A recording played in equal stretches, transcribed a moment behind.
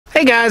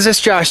Hey guys, it's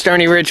Josh,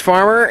 Stoney Ridge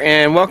Farmer,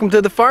 and welcome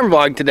to the farm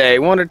vlog today. I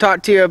wanted to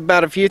talk to you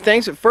about a few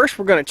things, but first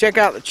we're going to check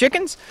out the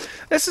chickens.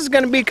 This is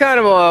going to be kind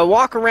of a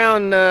walk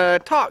around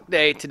talk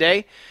day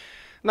today.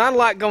 Not a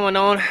lot going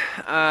on.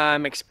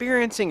 I'm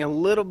experiencing a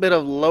little bit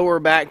of lower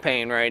back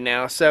pain right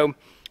now, so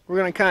we're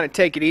going to kind of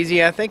take it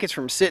easy. I think it's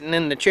from sitting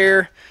in the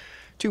chair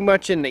too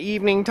much in the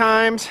evening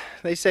times.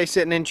 They say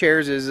sitting in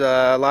chairs is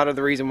a lot of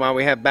the reason why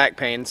we have back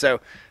pain,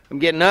 so I'm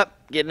getting up,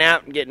 getting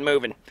out, and getting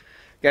moving.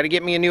 Got to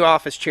get me a new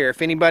office chair.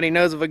 If anybody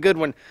knows of a good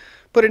one,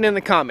 put it in the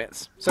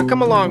comments. So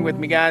come along with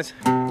me, guys.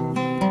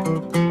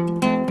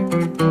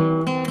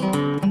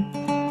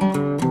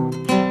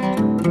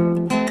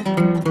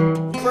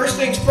 First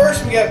things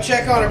first, we got to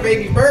check on our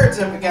baby birds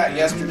that we got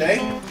yesterday.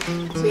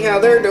 See how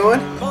they're doing.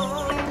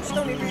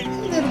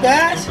 Little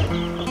guys.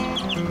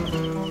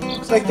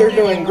 Looks like they're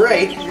doing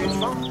great.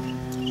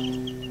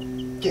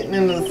 Getting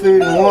into the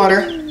food and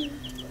water.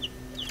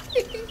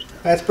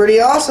 That's pretty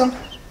awesome.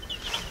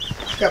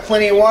 Got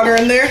plenty of water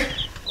in there.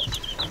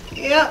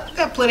 Yeah,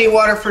 got plenty of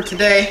water for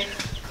today.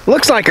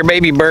 Looks like our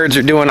baby birds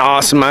are doing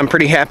awesome. I'm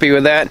pretty happy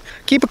with that.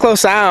 Keep a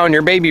close eye on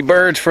your baby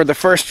birds for the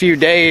first few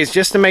days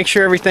just to make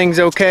sure everything's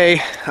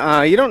okay.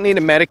 You don't need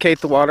to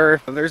medicate the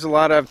water. There's a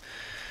lot of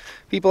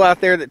people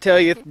out there that tell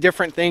you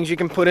different things you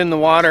can put in the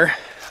water.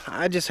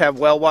 I just have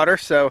well water,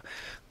 so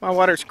my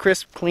water's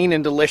crisp, clean,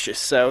 and delicious,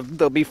 so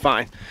they'll be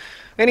fine.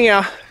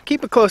 Anyhow,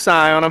 keep a close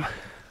eye on them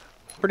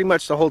pretty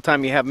much the whole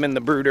time you have them in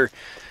the brooder,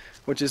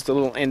 which is the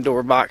little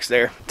indoor box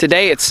there.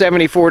 Today it's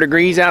 74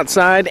 degrees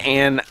outside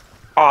and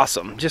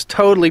awesome, just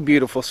totally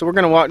beautiful. So we're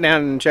gonna walk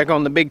down and check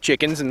on the big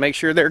chickens and make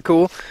sure they're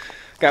cool.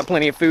 Got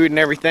plenty of food and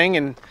everything,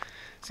 and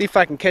see if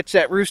I can catch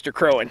that rooster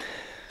crowing.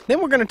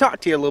 Then we're gonna talk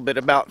to you a little bit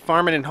about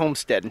farming and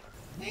homesteading.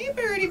 Hey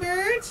birdie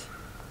birds.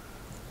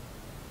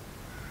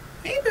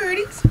 Hey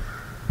birdies.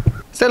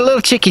 So the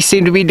little chickies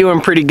seem to be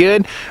doing pretty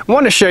good. I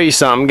want to show you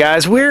something,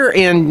 guys. We're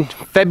in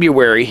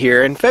February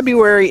here, and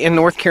February in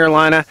North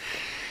Carolina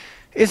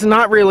it's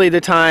not really the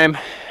time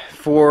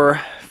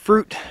for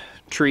fruit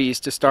trees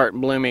to start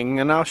blooming,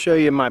 and I'll show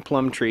you my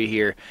plum tree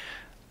here.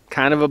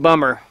 Kind of a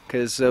bummer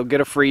because they'll get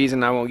a freeze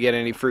and I won't get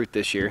any fruit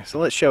this year. So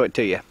let's show it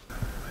to you.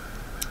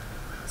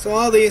 So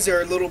all these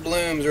are little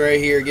blooms right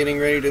here getting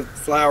ready to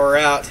flower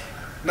out.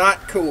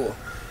 Not cool.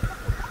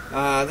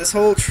 This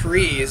whole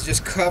tree is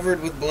just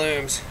covered with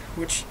blooms,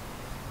 which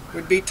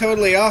would be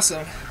totally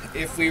awesome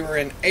if we were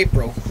in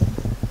April,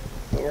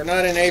 but we're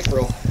not in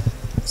April.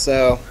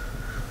 So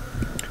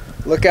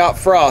look out,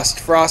 frost.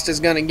 Frost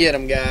is gonna get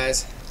them,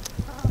 guys.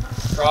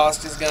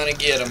 Frost is gonna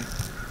get them.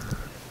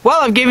 Well,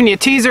 I've given you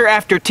teaser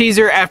after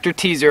teaser after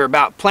teaser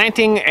about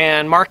planting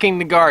and marking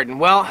the garden.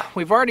 Well,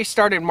 we've already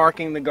started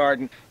marking the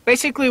garden.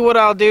 Basically what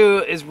I'll do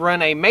is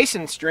run a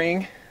mason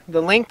string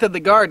the length of the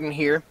garden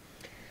here,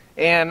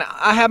 and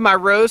I have my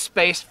rows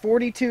spaced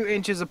 42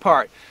 inches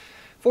apart.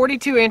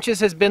 42 inches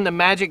has been the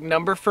magic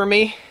number for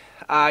me.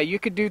 You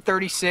could do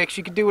 36,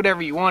 you could do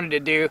whatever you wanted to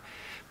do.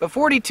 But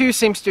 42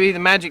 seems to be the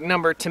magic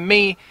number to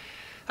me.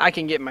 I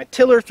can get my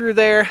tiller through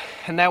there,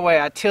 and that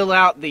way I till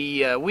out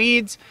the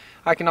weeds.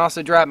 I can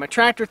also drive my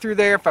tractor through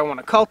there if I want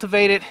to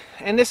cultivate it.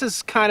 And this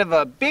is kind of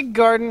a big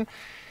garden,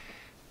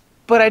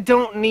 but I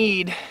don't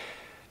need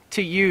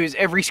to use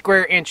every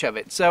square inch of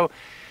it. So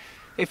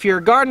if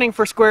you're gardening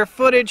for square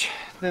footage,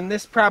 then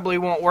this probably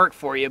won't work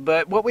for you.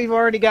 But what we've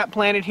already got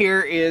planted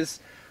here is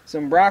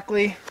some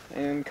broccoli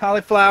and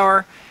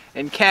cauliflower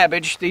and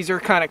cabbage. These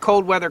are kind of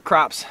cold weather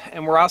crops,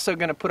 and we're also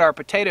going to put our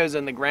potatoes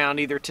in the ground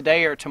either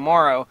today or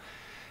tomorrow,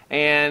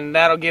 and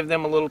that'll give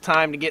them a little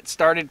time to get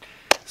started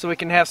so we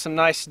can have some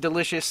nice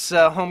delicious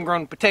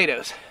homegrown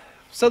potatoes.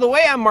 So the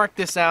way I mark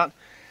this out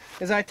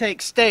is I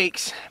take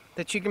stakes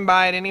that you can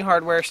buy at any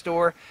hardware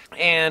store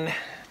and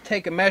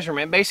take a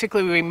measurement.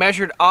 Basically we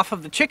measured off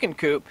of the chicken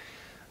coop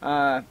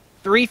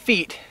 3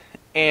 feet,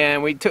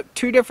 and we took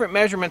 2 different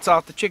measurements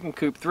off the chicken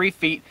coop, 3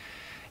 feet,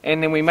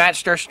 and then we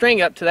matched our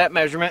string up to that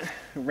measurement,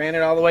 ran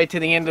it all the way to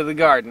the end of the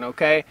garden,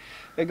 okay?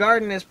 The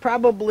garden is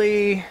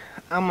probably,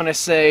 I'm going to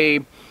say,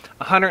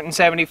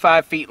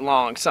 175 feet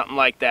long, something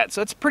like that.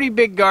 So it's a pretty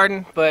big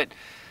garden, but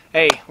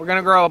hey, we're going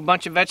to grow a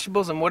bunch of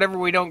vegetables, and whatever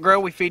we don't grow,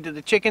 we feed to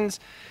the chickens,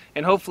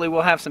 and hopefully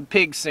we'll have some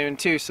pigs soon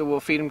too, so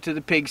we'll feed them to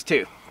the pigs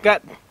too.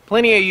 Got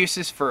plenty of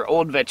uses for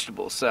old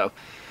vegetables, so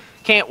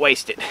can't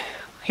waste it.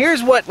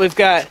 Here's what we've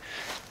got.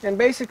 And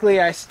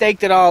basically I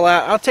staked it all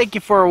out. I'll take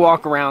you for a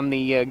walk around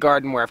the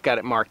garden where I've got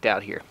it marked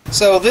out here.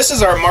 So this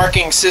is our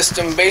marking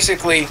system.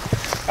 Basically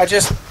I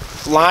just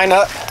line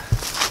up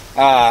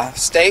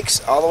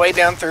stakes all the way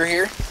down through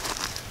here,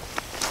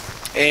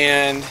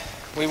 and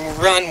we will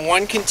run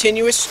one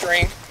continuous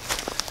string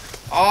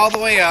all the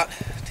way out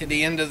to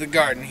the end of the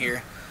garden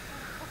here,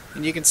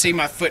 and you can see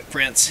my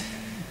footprints.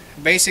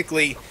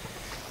 Basically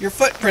your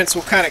footprints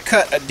will kind of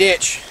cut a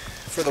ditch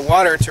for the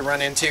water to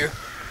run into,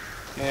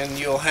 and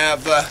you'll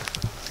have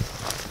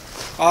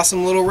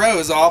awesome little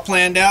rows all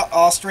planned out,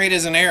 all straight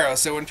as an arrow.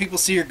 So when people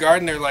see your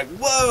garden, they're like,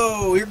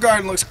 whoa, your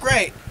garden looks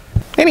great.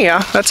 Anyhow,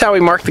 that's how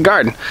we mark the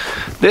garden.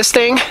 This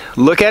thing,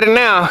 look at it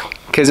now,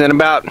 because in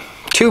about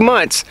 2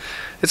 months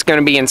It's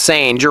going to be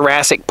insane.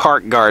 Jurassic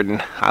Park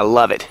garden. I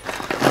love it.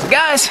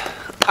 Guys,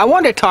 I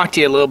wanted to talk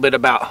to you a little bit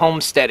about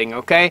homesteading,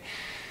 okay?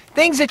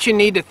 Things that you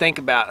need to think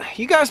about.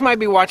 You guys might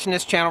be watching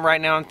this channel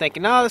right now and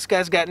thinking, oh, this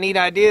guy's got neat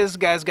ideas, this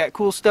guy's got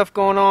cool stuff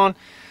going on.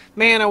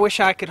 Man, I wish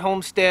I could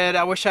homestead,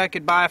 I wish I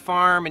could buy a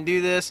farm and do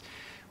this.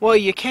 Well,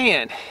 you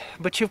can,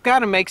 but you've got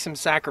to make some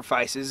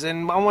sacrifices,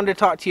 and I wanted to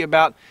talk to you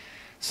about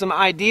some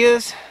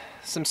ideas,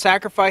 some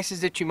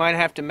sacrifices that you might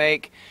have to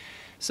make,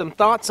 some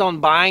thoughts on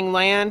buying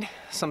land,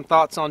 some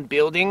thoughts on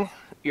building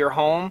your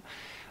home,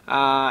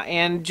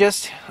 and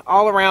just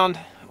all around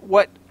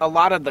what a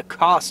lot of the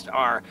costs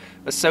are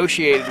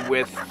associated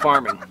with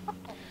farming.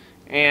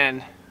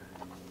 And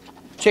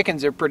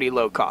chickens are pretty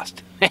low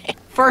cost.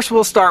 First,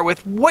 we'll start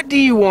with, what do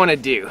you want to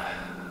do?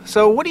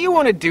 So what do you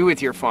want to do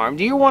with your farm?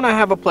 Do you want to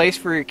have a place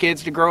for your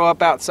kids to grow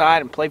up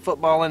outside and play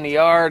football in the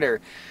yard?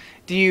 Or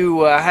do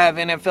you have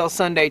NFL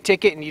Sunday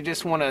ticket and you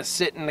just want to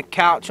sit in the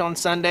couch on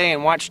Sunday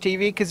and watch TV?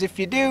 Because if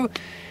you do,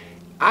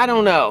 I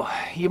don't know.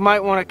 You might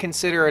want to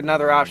consider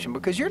another option,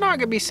 because you're not going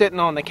to be sitting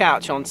on the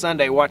couch on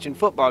Sunday watching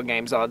football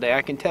games all day.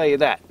 I can tell you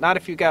that. Not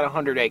if you've got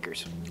 100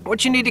 acres.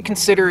 What you need to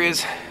consider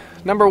is,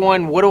 number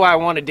one, what do I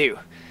want to do?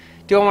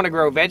 Do I want to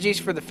grow veggies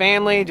for the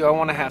family? Do I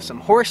want to have some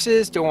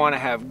horses? Do I want to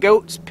have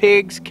goats,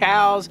 pigs,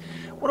 cows?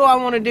 What do I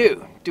want to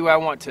do? Do I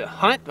want to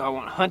hunt? Do I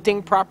want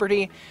hunting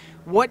property?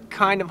 What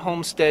kind of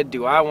homestead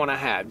do I want to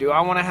have? Do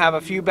I want to have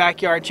a few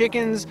backyard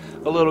chickens,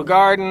 a little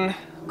garden,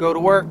 go to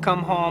work,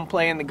 come home,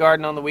 play in the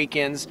garden on the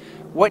weekends?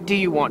 What do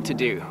you want to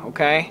do,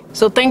 okay?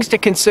 So things to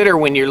consider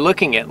when you're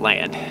looking at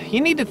land. You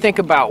need to think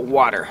about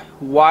water.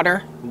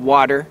 Water,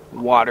 water,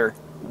 water,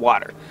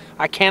 water.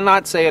 I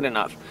cannot say it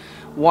enough.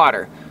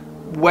 Water.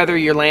 Whether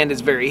your land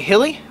is very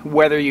hilly,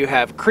 whether you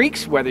have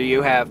creeks, whether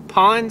you have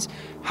ponds,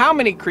 how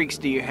many creeks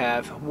do you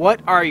have? What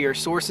are your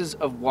sources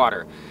of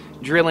water?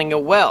 Drilling a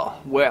well.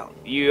 Well,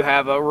 you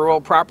have a rural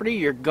property,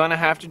 you're gonna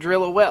have to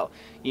drill a well.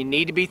 You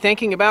need to be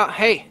thinking about,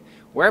 hey,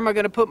 where am I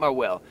gonna put my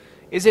well?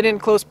 Is it in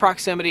close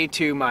proximity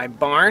to my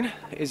barn?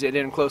 Is it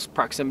in close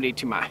proximity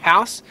to my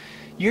house?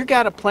 You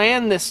gotta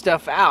plan this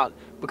stuff out,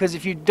 because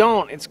if you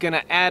don't, it's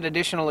gonna add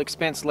additional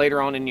expense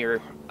later on in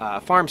your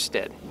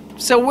farmstead.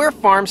 So we're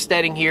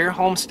farmsteading here,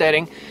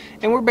 homesteading,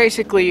 and we're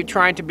basically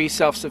trying to be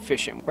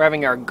self-sufficient. We're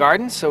having our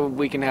garden so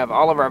we can have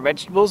all of our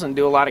vegetables and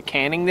do a lot of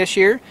canning this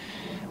year.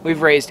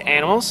 We've raised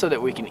animals so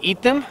that we can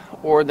eat them,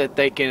 or that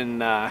they can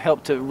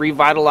help to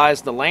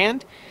revitalize the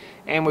land.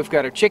 And we've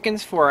got our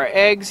chickens for our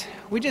eggs.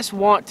 We just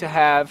want to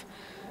have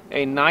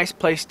a nice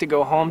place to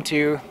go home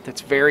to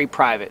that's very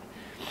private.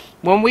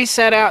 When we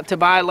set out to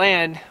buy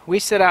land, we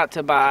set out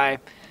to buy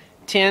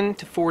 10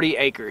 to 40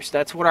 acres.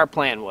 That's what our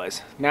plan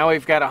was. Now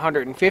we've got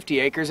 150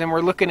 acres and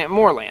we're looking at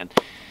more land.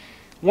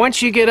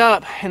 Once you get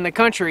up in the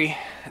country,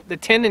 the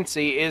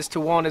tendency is to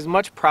want as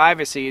much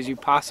privacy as you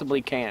possibly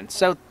can.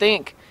 So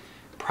think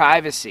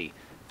privacy.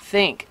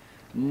 Think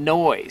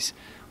noise.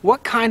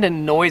 What kind of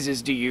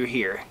noises do you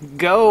hear?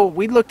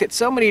 We looked at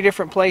so many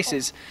different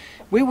places.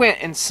 We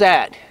went and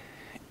sat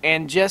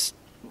and just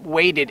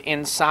waited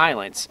in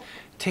silence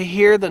to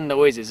hear the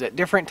noises at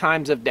different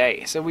times of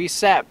day. So we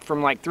sat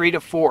from like 3 to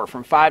 4,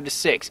 from 5 to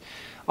 6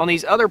 on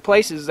these other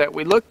places that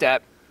we looked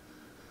at,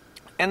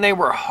 and they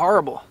were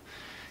horrible.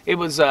 It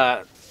was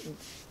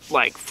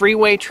like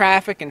freeway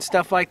traffic and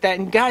stuff like that,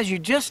 and guys, you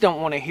just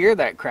don't want to hear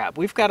that crap.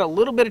 We've got a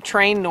little bit of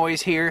train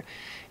noise here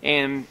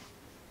and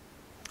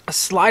a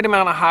slight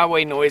amount of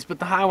highway noise, but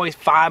the highway's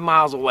 5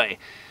 miles away.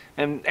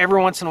 And every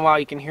once in a while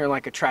you can hear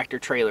like a tractor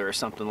trailer or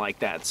something like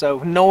that. So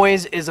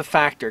noise is a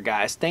factor,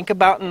 guys. Think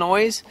about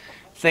noise.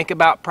 Think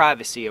about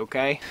privacy,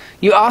 okay?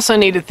 You also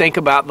need to think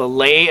about the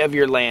lay of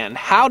your land.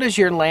 How does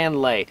your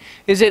land lay?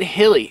 Is it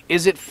hilly?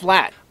 Is it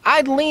flat?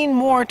 I'd lean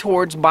more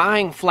towards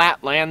buying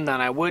flat land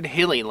than I would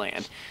hilly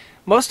land.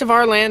 Most of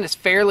our land is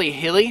fairly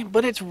hilly,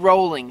 but it's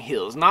rolling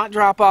hills, not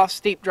drop-offs,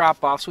 steep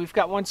drop-offs. We've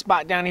got one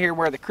spot down here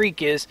where the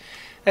creek is.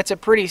 That's a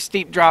pretty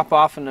steep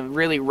drop-off in a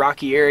really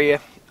rocky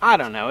area. I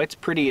don't know, it's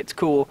pretty, it's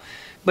cool,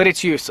 but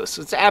it's useless.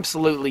 It's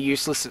absolutely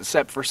useless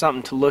except for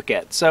something to look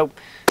at. So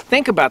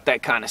think about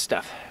that kind of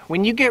stuff.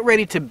 When you get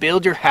ready to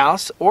build your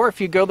house, or if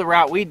you go the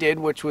route we did,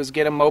 which was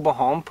get a mobile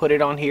home, put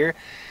it on here,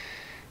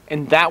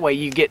 and that way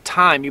you get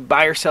time, you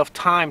buy yourself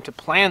time to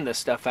plan this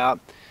stuff out.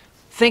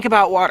 Think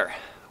about water.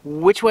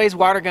 Which way is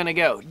water going to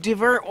go?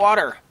 Divert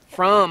water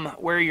from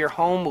where your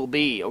home will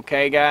be,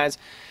 okay guys?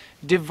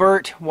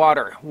 Divert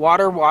water.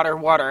 Water, water,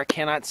 water. I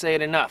cannot say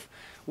it enough.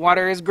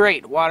 Water is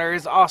great. Water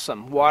is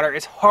awesome. Water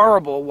is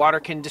horrible. Water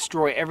can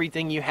destroy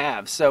everything you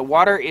have. So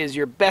water is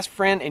your best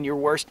friend and your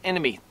worst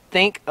enemy.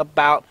 Think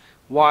about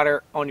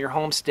water on your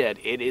homestead.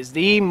 It is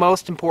the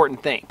most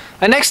important thing.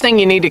 The next thing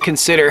you need to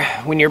consider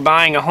when you're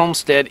buying a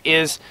homestead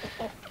is,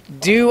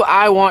 do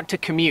I want to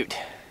commute?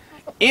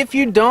 If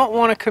you don't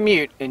want to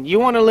commute and you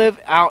want to live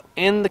out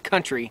in the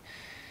country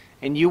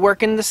and you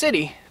work in the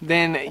city,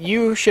 then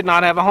you should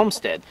not have a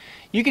homestead.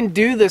 You can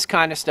do this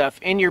kind of stuff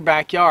in your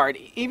backyard,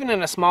 even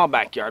in a small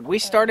backyard. We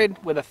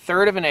started with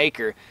 1/3 of an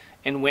acre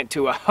and went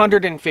to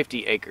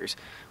 150 acres.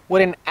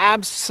 What an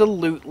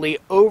absolutely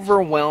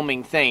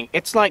overwhelming thing.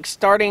 It's like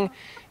starting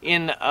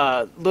in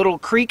a little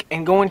creek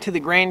and going to the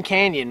Grand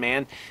Canyon,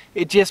 man.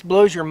 It just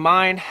blows your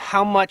mind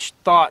how much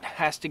thought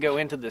has to go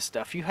into this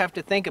stuff. You have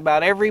to think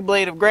about every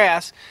blade of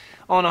grass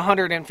on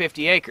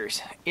 150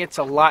 acres. It's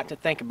a lot to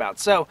think about.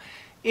 So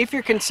if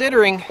you're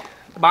considering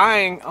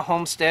buying a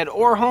homestead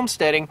or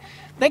homesteading,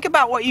 think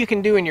about what you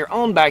can do in your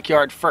own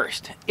backyard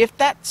first. If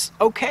that's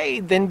okay,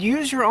 then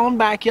use your own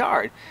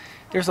backyard.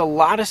 There's a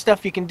lot of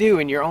stuff you can do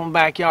in your own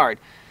backyard.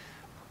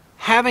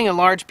 Having a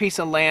large piece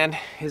of land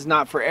is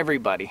not for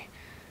everybody.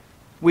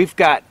 We've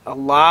got a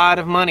lot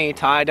of money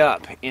tied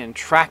up in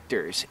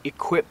tractors,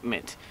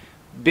 equipment,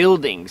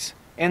 buildings,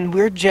 and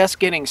we're just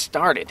getting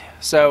started.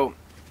 So,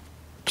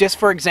 just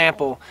for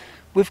example,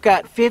 we've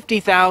got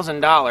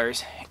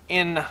 $50,000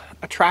 in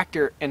a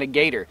tractor and a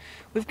gator.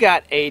 We've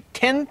got a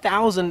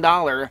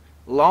 $10,000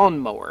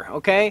 lawnmower,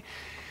 okay?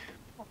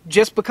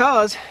 Just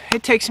because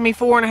it takes me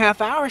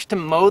 4.5 hours to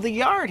mow the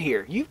yard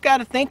here. You've got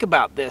to think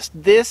about this.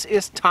 This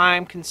is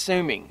time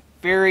consuming.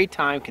 Very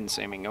time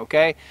consuming,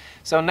 okay?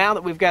 So now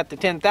that we've got the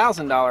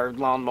 $10,000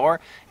 lawnmower,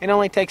 it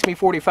only takes me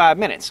 45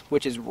 minutes,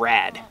 which is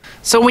rad.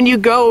 So when you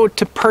go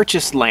to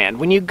purchase land,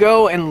 when you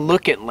go and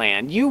look at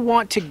land, you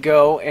want to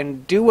go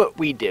and do what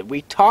we did.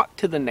 We talked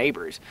to the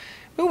neighbors.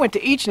 We went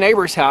to each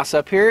neighbor's house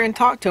up here and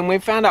talked to them. We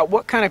found out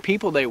what kind of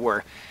people they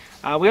were.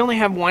 We only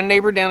have one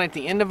neighbor down at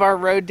the end of our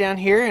road down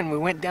here, and we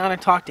went down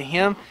and talked to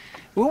him.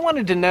 We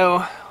wanted to know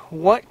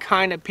what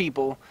kind of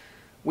people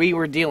we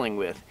were dealing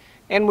with.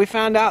 And we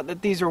found out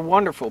that these are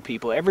wonderful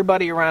people.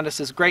 Everybody around us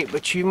is great,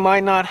 but you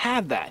might not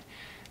have that.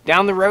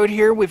 Down the road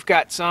here, we've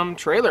got some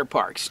trailer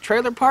parks.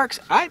 Trailer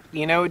parks,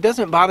 it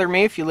doesn't bother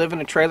me if you live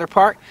in a trailer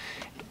park.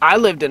 I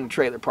lived in a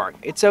trailer park.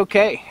 It's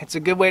okay. It's a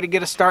good way to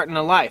get a start in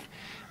a life.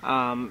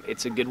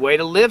 It's a good way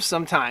to live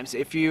sometimes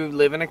if you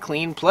live in a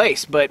clean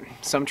place, but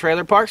some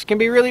trailer parks can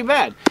be really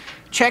bad.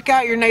 Check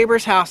out your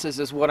neighbors' houses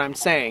is what I'm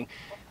saying.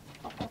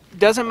 It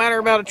doesn't matter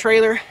about a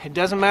trailer, it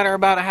doesn't matter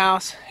about a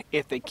house.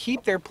 If they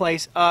keep their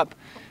place up,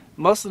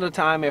 most of the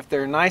time if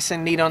they're nice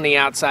and neat on the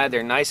outside,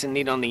 they're nice and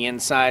neat on the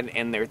inside,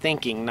 and they're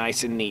thinking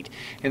nice and neat.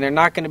 And they're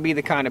not going to be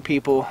the kind of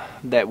people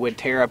that would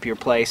tear up your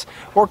place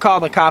or call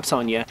the cops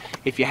on you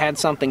if you had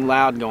something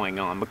loud going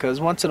on. Because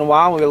once in a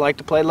while we like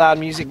to play loud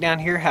music down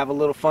here, have a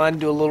little fun,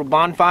 do a little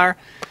bonfire,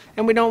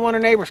 and we don't want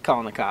our neighbors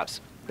calling the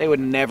cops. They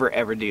would never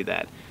ever do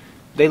that.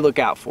 They look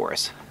out for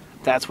us.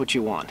 That's what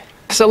you want.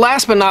 So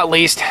last but not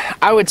least,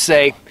 I would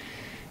say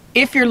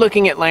if you're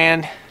looking at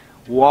land,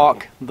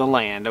 walk the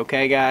land,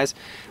 okay guys?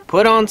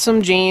 Put on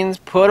some jeans,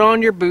 put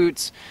on your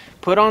boots,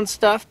 put on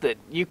stuff that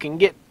you can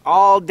get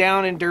all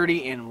down and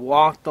dirty and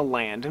walk the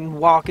land, and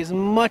walk as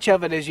much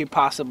of it as you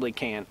possibly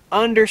can.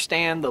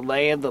 Understand the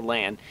lay of the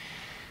land.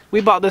 We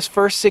bought this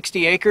first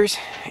 60 acres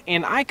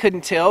and I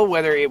couldn't tell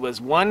whether it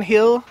was one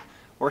hill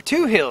or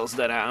two hills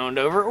that I owned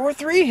over or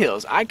three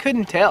hills. I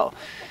couldn't tell.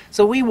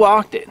 So we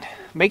walked it.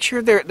 Make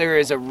sure there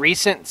is a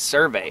recent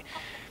survey.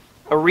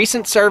 A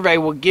recent survey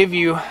will give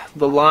you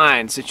the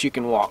lines that you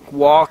can walk.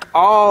 Walk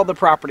all the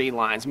property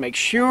lines. Make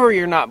sure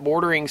you're not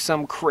bordering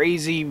some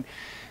crazy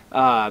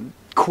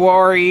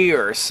quarry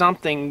or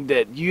something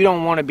that you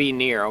don't want to be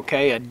near,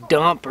 okay? A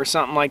dump or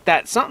something like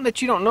that. Something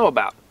that you don't know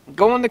about.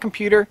 Go on the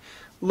computer,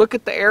 look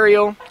at the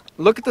aerial,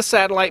 look at the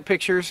satellite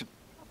pictures,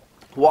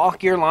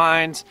 walk your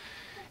lines,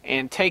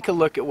 and take a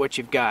look at what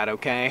you've got,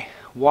 okay?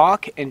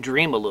 Walk and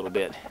dream a little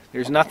bit.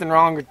 There's nothing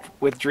wrong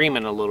with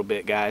dreaming a little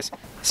bit, guys.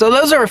 So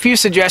those are a few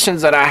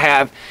suggestions that I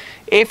have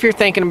if you're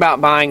thinking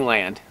about buying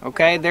land,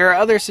 okay? There are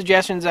other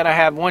suggestions that I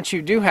have once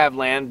you do have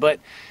land, but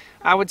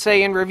I would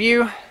say in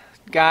review,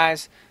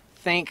 guys,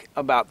 think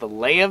about the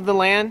lay of the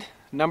land.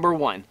 Number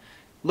one,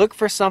 look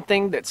for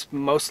something that's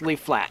mostly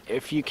flat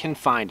if you can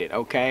find it,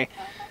 okay?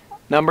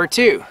 Number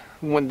two,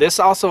 when this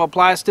also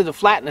applies to the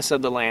flatness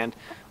of the land,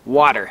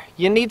 water.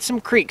 You need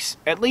some creeks,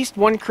 at least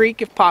one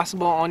creek if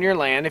possible on your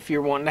land if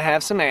you're wanting to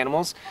have some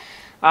animals,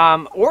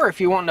 or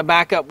if you're wanting a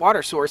backup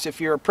water source if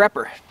you're a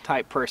prepper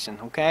type person,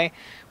 okay?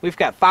 We've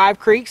got 5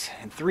 creeks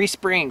and 3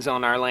 springs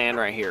on our land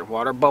right here.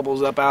 Water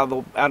bubbles up out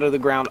of the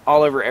ground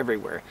all over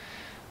everywhere.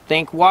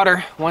 Think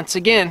water. Once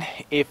again,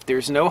 if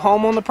there's no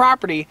home on the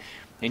property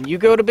and you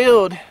go to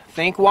build,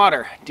 think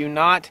water. Do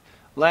not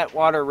let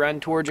water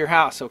run towards your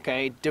house,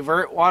 okay?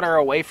 Divert water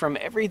away from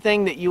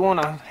everything that you want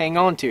to hang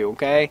on to,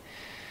 okay?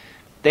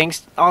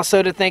 Things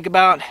also to think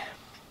about: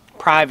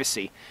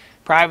 privacy.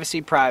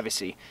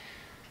 Privacy.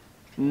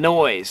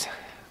 Noise.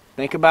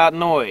 Think about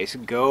noise.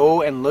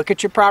 Go and look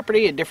at your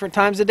property at different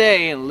times of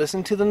day and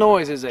listen to the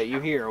noises that you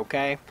hear,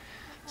 okay?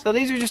 So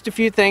these are just a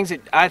few things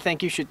that I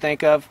think you should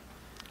think of.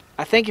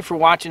 I thank you for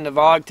watching the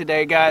vlog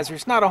today, guys.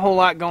 There's not a whole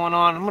lot going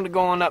on. I'm going to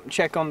go on up and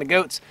check on the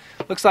goats.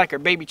 Looks like our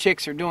baby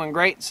chicks are doing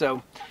great,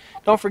 so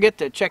don't forget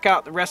to check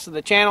out the rest of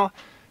the channel.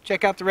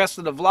 Check out the rest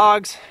of the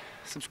vlogs.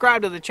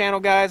 Subscribe to the channel,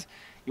 guys.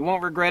 You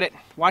won't regret it.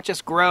 Watch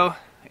us grow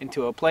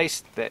into a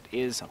place that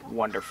is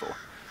wonderful.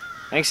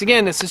 Thanks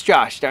again. This is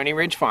Josh, Stoney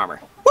Ridge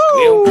Farmer.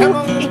 Woo! We'll come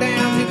on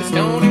down to the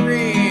Stoney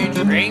Ridge,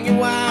 bring your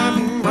wife.